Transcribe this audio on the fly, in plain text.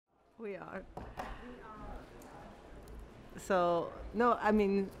We are. So, no, I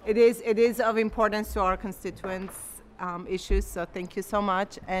mean, it is of importance to our constituents' issues, so thank you so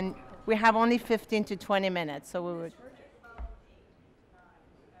much. And we have only 15 to 20 minutes, so we would.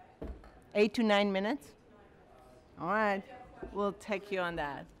 8 to 9 minutes? All right, we'll take you on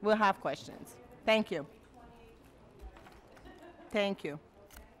that. We'll have questions. Thank you. Thank you.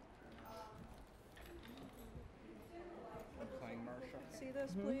 See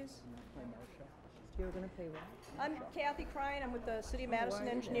this, please? You're going to play what? I'm Kathy Crine. I'm with the City of Madison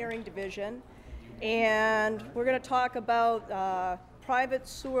Engineering Division. And we're going to talk about private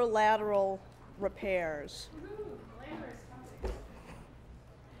sewer lateral repairs.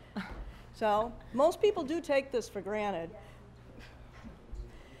 So, most people do take this for granted.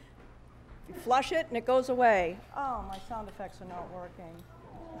 You flush it and it goes away. Oh, my sound effects are not working.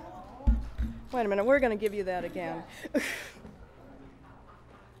 Wait a minute, we're going to give you that again.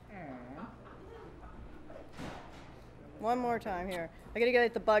 One more time here. I gotta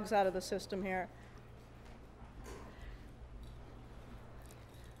get the bugs out of the system here.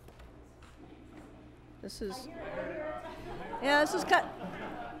 This is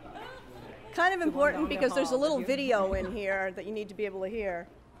kind of important because there's a little video in here that you need to be able to hear.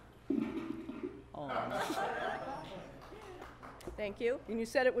 Oh. Thank you. And you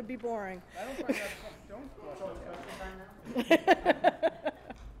said it would be boring.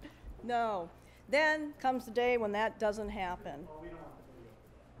 No. Then comes the day when that doesn't happen.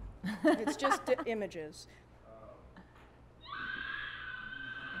 It's just images.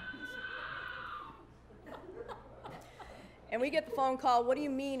 And we get the phone call, what do you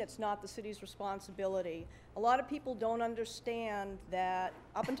mean it's not the city's responsibility? A lot of people don't understand that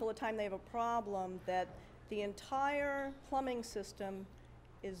up until the time they have a problem, that the entire plumbing system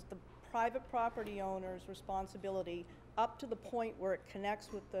is the private property owner's responsibility up to the point where it connects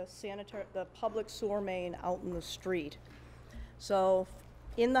with the public sewer main out in the street. So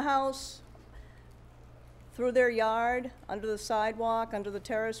in the house, through their yard, under the sidewalk, under the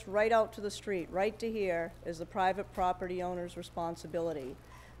terrace, right out to the street, right to here is the private property owner's responsibility.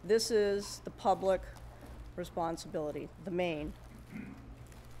 This is the public responsibility, the main.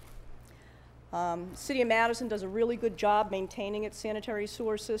 City of Madison does a really good job maintaining its sanitary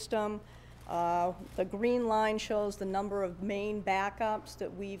sewer system. The green line shows the number of main backups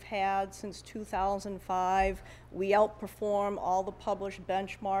that we've had since 2005. We outperform all the published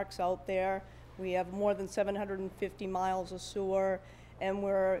benchmarks out there. We have more than 750 miles of sewer, and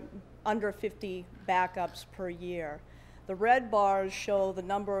we're under 50 backups per year. The red bars show the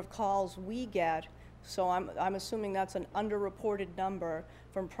number of calls we get, so I'm assuming that's an underreported number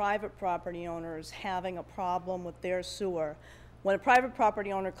from private property owners having a problem with their sewer. When a private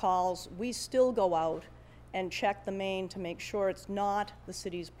property owner calls, we still go out and check the main to make sure it's not the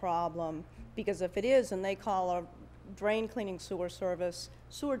city's problem, because if it is and they call a drain cleaning sewer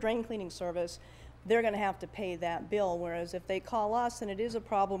drain cleaning service, they're going to have to pay that bill, whereas if they call us and it is a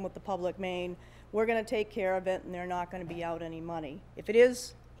problem with the public main, we're going to take care of it and they're not going to be out any money. If it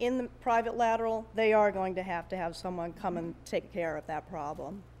is in the private lateral, they are going to have someone come and take care of that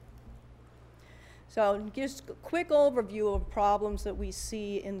problem. So just a quick overview of problems that we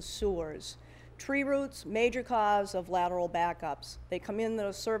see in sewers. Tree roots, major cause of lateral backups. They come in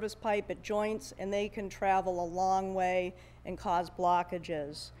the service pipe at joints and they can travel a long way and cause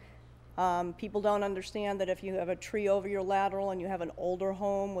blockages. People don't understand that if you have a tree over your lateral and you have an older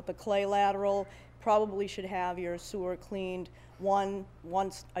home with a clay lateral, probably should have your sewer cleaned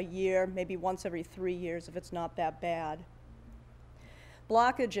once a year, maybe once every 3 years if it's not that bad.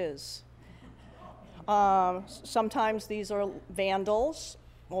 Blockages. Sometimes these are vandals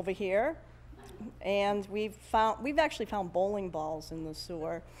over here, and we've actually found bowling balls in the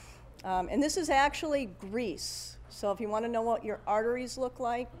sewer. And this is actually grease. So if you want to know what your arteries look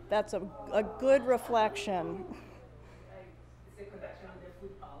like, that's a good reflection.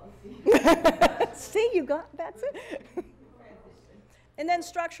 See, you got, that's it. And then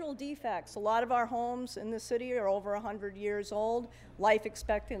structural defects. A lot of our homes in the city are over 100 years old. Life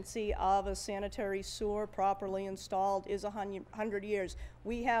expectancy of a sanitary sewer properly installed is 100 years.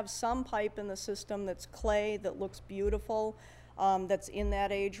 We have some pipe in the system that's clay that looks beautiful, that's in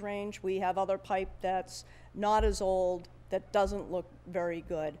that age range. We have other pipe that's not as old that doesn't look very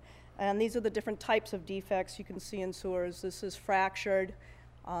good. And these are the different types of defects you can see in sewers. This is fractured.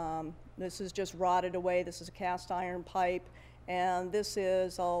 This is just rotted away. This is a cast iron pipe. And this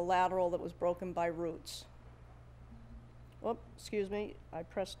is a lateral that was broken by roots. Oh, excuse me,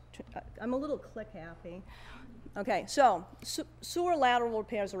 I'm a little click happy. Okay, so sewer lateral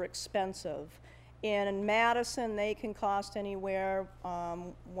repairs are expensive. In Madison, they can cost anywhere,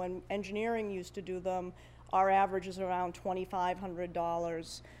 when engineering used to do them, our average is around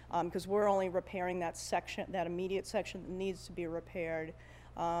 $2,500, because we're only repairing that section, that immediate section that needs to be repaired.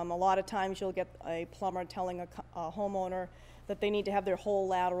 A lot of times you'll get a plumber telling a homeowner that they need to have their whole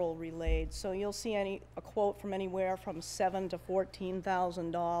lateral relayed. So you'll see a quote from anywhere from $7,000 to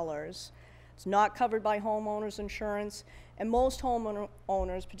 $14,000. It's not covered by homeowners insurance, and most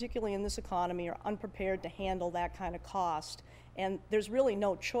homeowners, particularly in this economy, are unprepared to handle that kind of cost. And there's really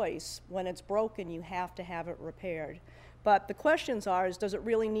no choice. When it's broken, you have to have it repaired. But the questions are, does it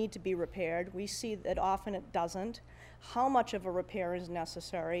really need to be repaired? We see that often it doesn't. How much of a repair is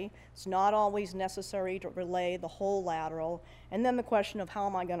necessary? It's not always necessary to relay the whole lateral. And then the question of, how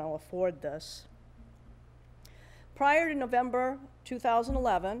am I going to afford this? Prior to November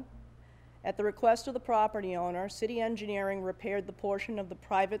 2011, at the request of the property owner, city engineering repaired the portion of the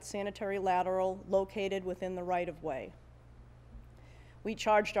private sanitary lateral located within the right-of-way. We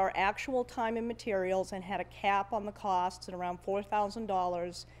charged our actual time and materials and had a cap on the costs at around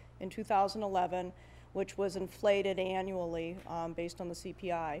 $4,000 in 2011, which was inflated annually based on the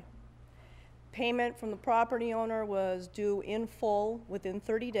CPI. Payment from the property owner was due in full within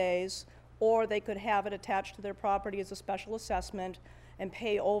 30 days, or they could have it attached to their property as a special assessment and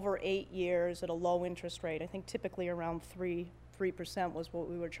pay over 8 years at a low interest rate. I think typically around 3% was what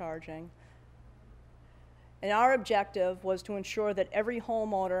we were charging. And our objective was to ensure that every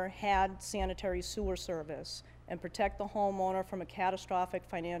homeowner had sanitary sewer service and protect the homeowner from a catastrophic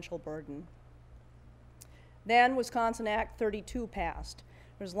financial burden. Then Wisconsin Act 32 passed.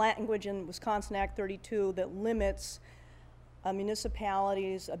 There's language in Wisconsin Act 32 that limits a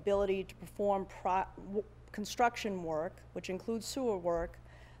municipality's ability to perform construction work, which includes sewer work,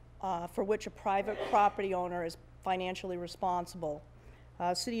 for which a private property owner is financially responsible.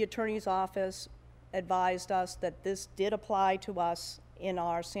 City Attorney's Office advised us that this did apply to us in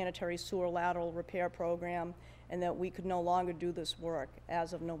our sanitary sewer lateral repair program, and that we could no longer do this work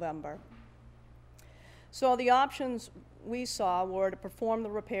as of November. So the options we saw were to perform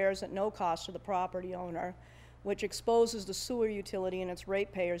the repairs at no cost to the property owner, which exposes the sewer utility and its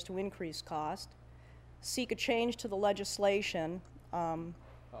ratepayers to increased cost, seek a change to the legislation. Thank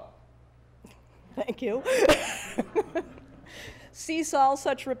you. Cease all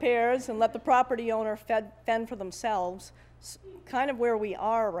such repairs and let the property owner fend for themselves, kind of where we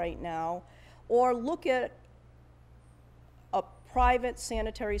are right now, or look at a private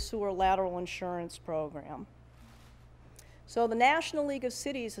sanitary sewer lateral insurance program. So the National League of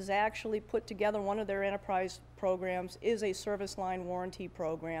Cities has actually put together, one of their enterprise programs is a service line warranty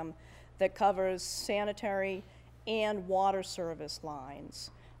program that covers sanitary and water service lines.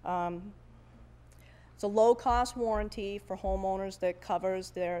 It's a low-cost warranty for homeowners that covers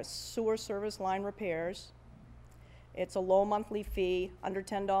their sewer service line repairs. It's a low monthly fee, under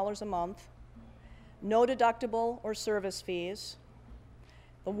 $10 a month. No deductible or service fees.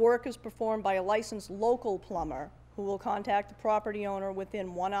 The work is performed by a licensed local plumber who will contact the property owner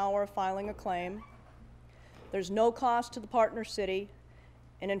within 1 hour of filing a claim. There's no cost to the partner city,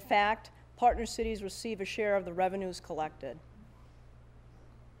 and in fact, partner cities receive a share of the revenues collected.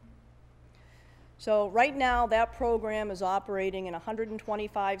 So right now, that program is operating in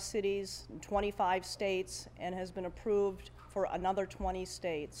 125 cities and 25 states and has been approved for another 20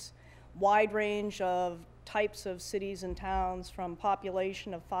 states. Wide range of types of cities and towns, from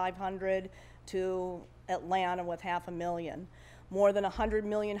population of 500 to Atlanta with 500,000. More than 100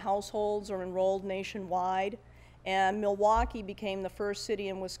 million households are enrolled nationwide, and Milwaukee became the first city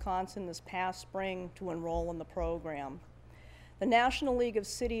in Wisconsin this past spring to enroll in the program. The National League of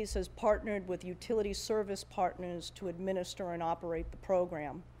Cities has partnered with utility service partners to administer and operate the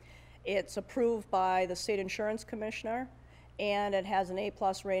program. It's approved by the State Insurance Commissioner, and it has an A+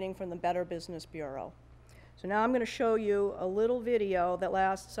 rating from the Better Business Bureau. So now I'm going to show you a little video that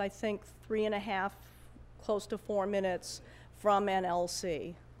lasts, I think, 3.5, close to 4 minutes from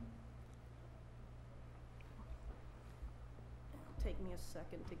NLC. It'll take me a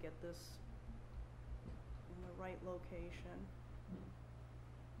second to get this in the right location.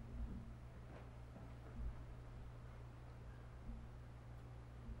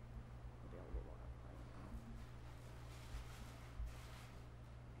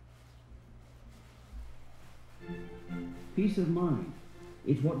 Peace of mind.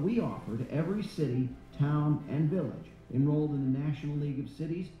 It's what we offer to every city, town, and village enrolled in the National League of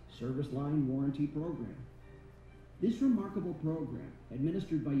Cities Service Line Warranty Program. This remarkable program,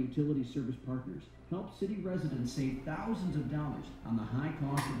 administered by utility service partners, helps city residents save thousands of dollars on the high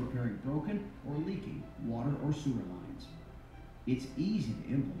cost of repairing broken or leaking water or sewer lines. It's easy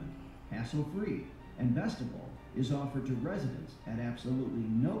to implement, hassle-free, and best of all, is offered to residents at absolutely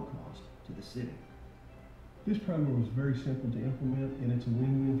no cost to the city. This program was very simple to implement, and it's a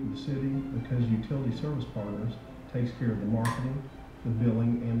win-win for the city because Utility Service Partners takes care of the marketing, the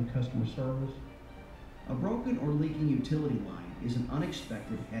billing, and the customer service. A broken or leaking utility line is an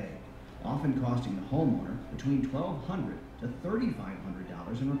unexpected headache, often costing the homeowner between $1,200 to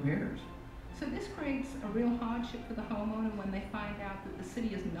 $3,500 in repairs. So this creates a real hardship for the homeowner when they find out that the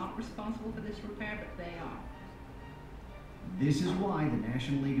city is not responsible for this repair, but they are. This is why the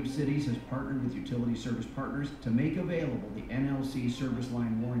National League of Cities has partnered with Utility Service Partners to make available the NLC Service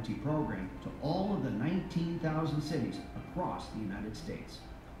Line Warranty Program to all of the 19,000 cities across the United States.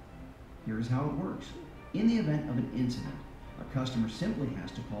 Here's how it works. In the event of an incident, a customer simply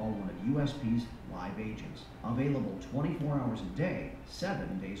has to call one of USP's live agents, available 24 hours a day,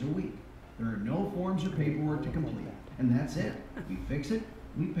 7 days a week. There are no forms or paperwork to complete, and that's it. We fix it,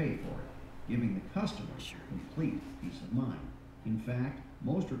 we pay for it, giving the customer complete peace of mind. In fact,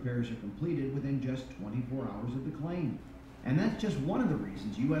 most repairs are completed within just 24 hours of the claim. And that's just one of the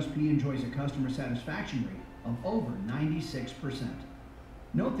reasons USP enjoys a customer satisfaction rate of over 96%.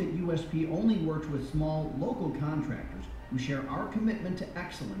 Note that USP only works with small, local contractors who share our commitment to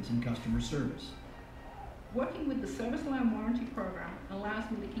excellence in customer service. Working with the Service Line Warranty Program allows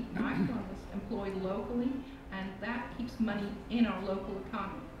me to keep my plumbers employed locally, and that keeps money in our local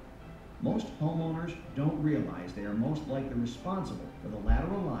economy. Most homeowners don't realize they are most likely responsible for the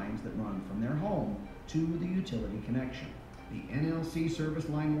lateral lines that run from their home to the utility connection. The NLC Service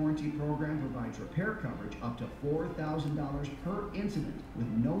Line Warranty Program provides repair coverage up to $4,000 per incident with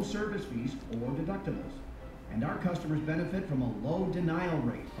no service fees or deductibles. And our customers benefit from a low denial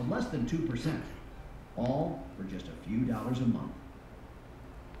rate of less than 2%, all for just a few dollars a month.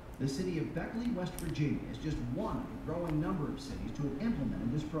 The city of Beckley, West Virginia is just one of a growing number of cities to have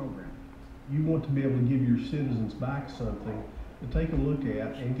implemented this program. You want to be able to give your citizens back something to take a look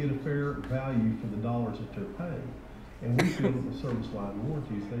at and get a fair value for the dollars that they're paying. And we feel that the service line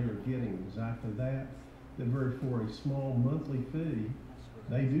warranties, they are getting exactly that. For a small monthly fee,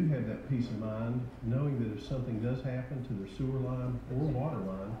 they do have that peace of mind, knowing that if something does happen to their sewer line or water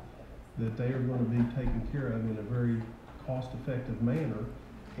line, that they are going to be taken care of in a very cost-effective manner,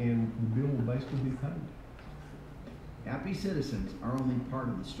 and the bill will basically be paid. Happy citizens are only part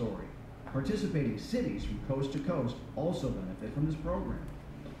of the story. Participating cities from coast to coast also benefit from this program.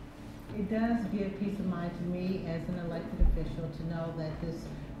 It does give peace of mind to me as an elected official to know that this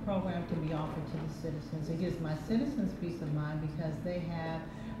program can be offered to the citizens. It gives my citizens peace of mind because they have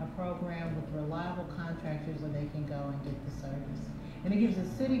a program with reliable contractors where they can go and get the service. And it gives the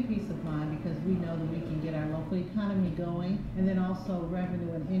city peace of mind because we know that we can get our local economy going, and then also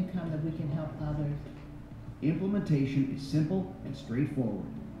revenue and income that we can help others. Implementation is simple and straightforward.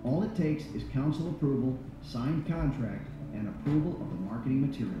 All it takes is council approval, signed contract, and approval of the marketing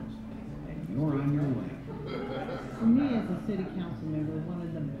materials. And you're on your way. For me as a city council member, one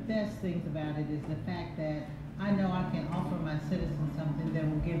of the best things about it is the fact that I know I can offer my citizens something that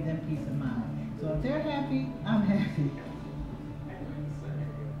will give them peace of mind. So if they're happy, I'm happy.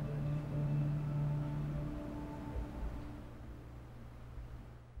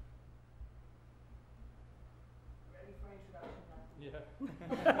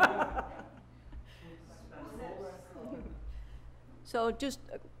 So just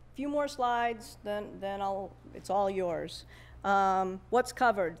a few more slides, then it's all yours. What's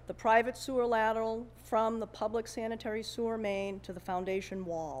covered? The private sewer lateral from the public sanitary sewer main to the foundation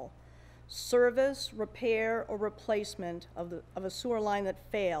wall. Service, repair, or replacement of a sewer line that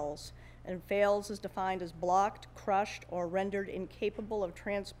fails, and fails is defined as blocked, crushed, or rendered incapable of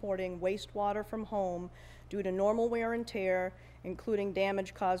transporting wastewater from home due to normal wear and tear, including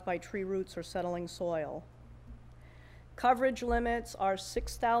damage caused by tree roots or settling soil. Coverage limits are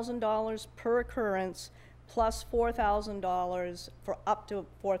 $6,000 per occurrence plus $4,000 for up to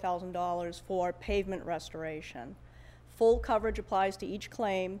 $4,000 for pavement restoration. Full coverage applies to each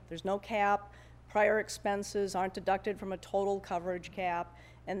claim. There's no cap. Prior expenses aren't deducted from a total coverage cap,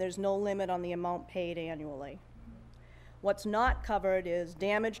 and there's no limit on the amount paid annually. What's not covered is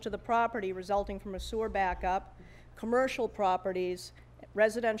damage to the property resulting from a sewer backup, commercial properties,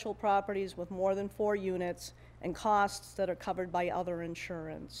 residential properties with more than 4 units, and costs that are covered by other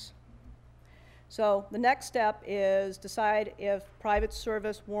insurance. So the next step is decide if private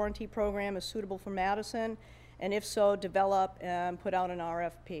service warranty program is suitable for Madison, and if so, develop and put out an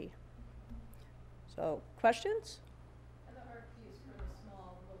RFP. So, questions? And the RFP is for the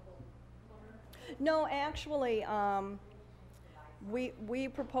small local plumber? No, actually, we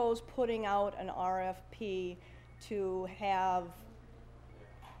propose putting out an RFP to have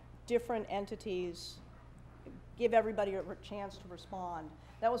different entities, give everybody a chance to respond.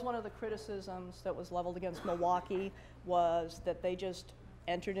 That was one of the criticisms that was leveled against Milwaukee, was that they just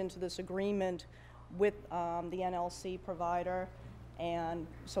entered into this agreement with the NLC provider, and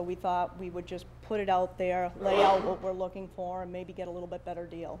so we thought we would just put it out there, lay out what we're looking for, and maybe get a little bit better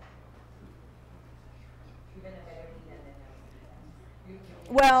deal.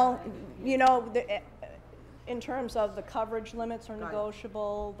 Well, you know, in terms of the coverage limits are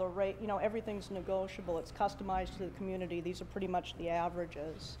negotiable, the rate, you know, everything's negotiable. It's customized to the community. These are pretty much the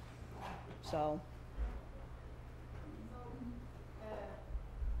averages. So.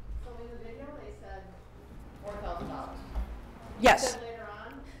 So in the video they said $4,000. Yes. Then later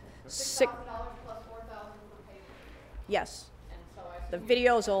on, $6,000 plus $4,000 for payment. Yes. And so I The assume.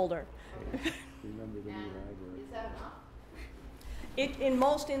 video's older. And is that enough? In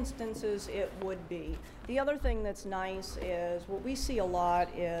most instances, it would be. The other thing that's nice is, what we see a lot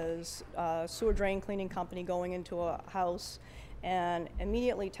is a sewer drain cleaning company going into a house and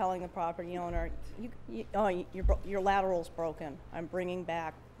immediately telling the property owner, your lateral's broken. I'm bringing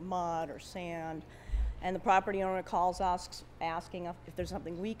back mud or sand. And the property owner calls us asking if there's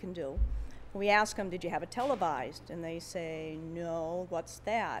something we can do. We ask them, did you have it televised? And they say, no, what's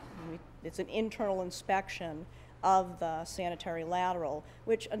that? It's an internal inspection of the sanitary lateral,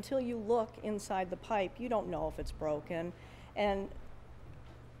 which until you look inside the pipe, you don't know if it's broken. And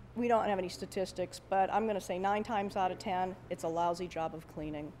we don't have any statistics, but I'm gonna say 9 times out of 10, it's a lousy job of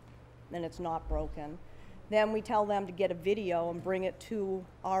cleaning, and it's not broken. Then we tell them to get a video and bring it to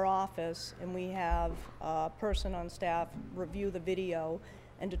our office, and we have a person on staff review the video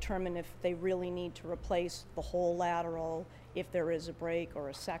and determine if they really need to replace the whole lateral, if there is a break or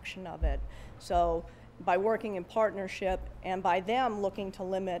a section of it. So by working in partnership and by them looking to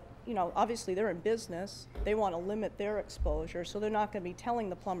limit, you know, obviously they're in business, they want to limit their exposure, so they're not going to be telling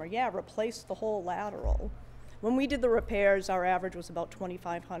the plumber, yeah, replace the whole lateral. When we did the repairs, our average was about $2,500.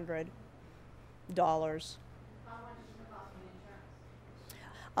 How much does it cost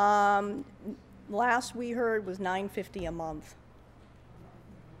for insurance? Last we heard was $950 a month.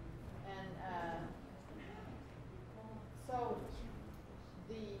 And so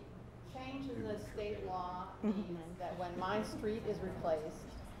the change in the state law means that when my street is replaced,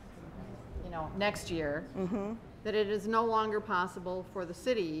 you know, next year, that it is no longer possible for the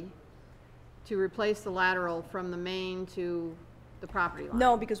city to replace the lateral from the main to the property line.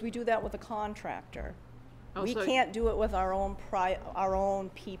 No, because we do that with a contractor. Oh, We so- can't do it with our own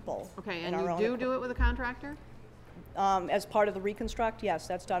people. Okay, and and our you own do do it with a contractor? As part of the reconstruct, yes,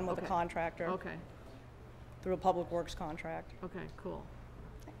 that's done with a Okay. contractor Okay, through a public works contract. okay, cool.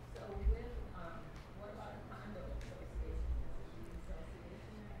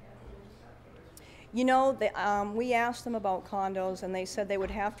 You know, we asked them about condos, and they said they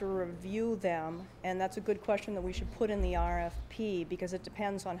would have to review them, and that's a good question that we should put in the RFP, because it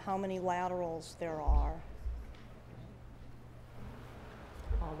depends on how many laterals there are.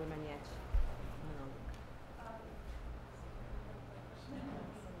 Alderman Yetch.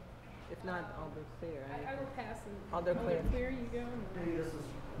 If not, Alder Clear. I will pass and Alder Clear. Clear, you go. Maybe this is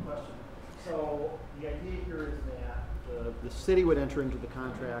a question. So the idea here is that the city would enter into the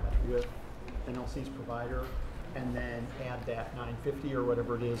contract with NLC's provider and then add that $950 or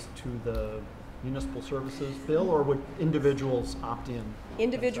whatever it is to the municipal services bill, or would individuals opt in?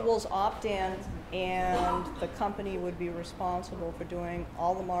 Individuals opt in, and the company would be responsible for doing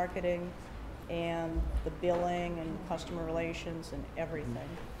all the marketing and the billing and customer relations and everything.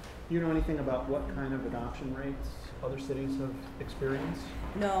 Do you know anything about what kind of adoption rates other cities have experienced?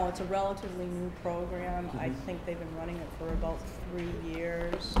 No, it's a relatively new program. I think they've been running it for about 3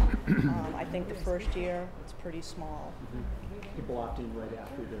 years. I think the first year, it's pretty small. People opt in right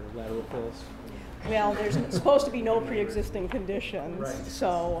after their lateral fills? Well, there's supposed to be no pre-existing conditions. Right.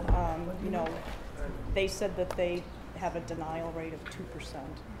 So, you know, they said that they have a denial rate of 2%.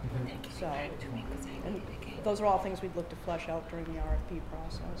 So, and those are all things we'd look to flesh out during the RFP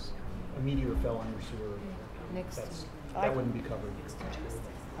process. A meteor fell on your sewer. Next. That wouldn't be covered.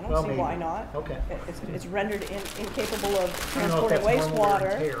 I don't Well, see maybe. why not. Okay. It's rendered incapable of I don't know if transporting that's normal wear and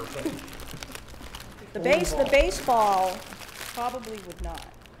wastewater. tear, but The baseball probably would not,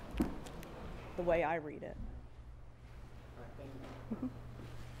 the way I read it.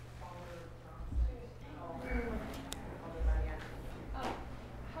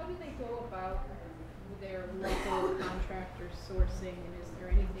 How do they go about their local contractor sourcing, and is there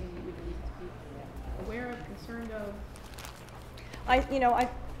anything you would need to be aware of, concerned of? I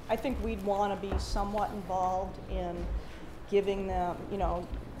think we'd want to be somewhat involved in giving them,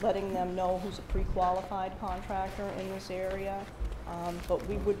 letting them know who's a pre-qualified contractor in this area. But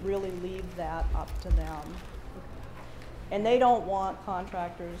we would really leave that up to them. And they don't want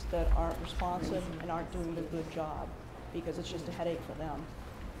contractors that aren't responsive and aren't doing a good job, because it's just a headache for them.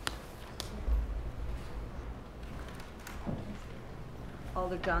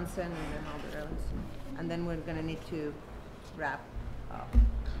 Alder Johnson and then Alder Ellison. And then we're gonna need to wrap up.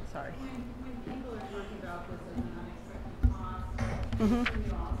 Sorry. When people are talking about this as an unexpected cost,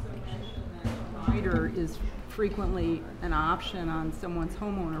 you also mentioned that a rider is frequently an option on someone's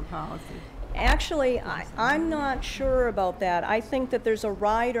homeowner policy. Actually, I'm not sure about that. I think that there's a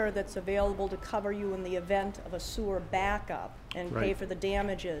rider that's available to cover you in the event of a sewer backup and pay Right. for the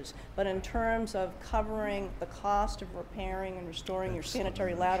damages. But in terms of covering the cost of repairing and restoring your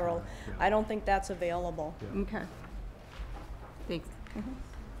sanitary lateral, I don't think that's available. Okay. Thanks.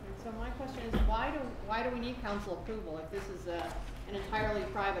 So my question is, why do we need council approval if this is an entirely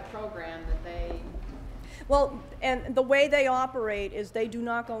private program that they? Well, and the way they operate is they do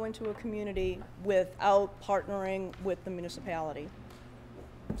not go into a community without partnering with the municipality.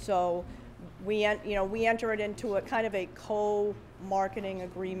 So we enter it into a kind of a co-marketing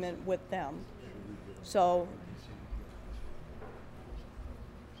agreement with them. So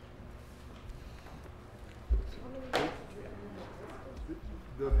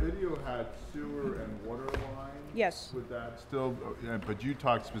The video had sewer and water lines. yes. Would that still, but you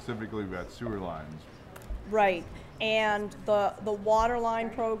talked specifically about sewer lines. Right, and the water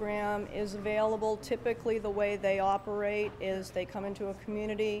line program is available. Typically, the way they operate is they come into a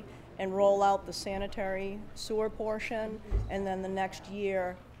community and roll out the sanitary sewer portion, and then the next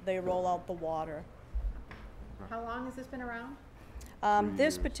year, they roll out the water. How long has this been around?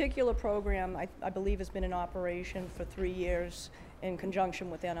 This particular program, I believe, has been in operation for 3 years in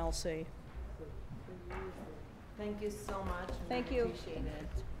conjunction with NLC. Thank you so much. and Thank I you. Appreciate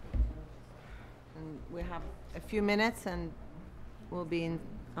it. And we have a few minutes and we'll be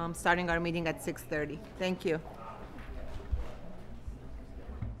starting our meeting at 6:30. Thank you.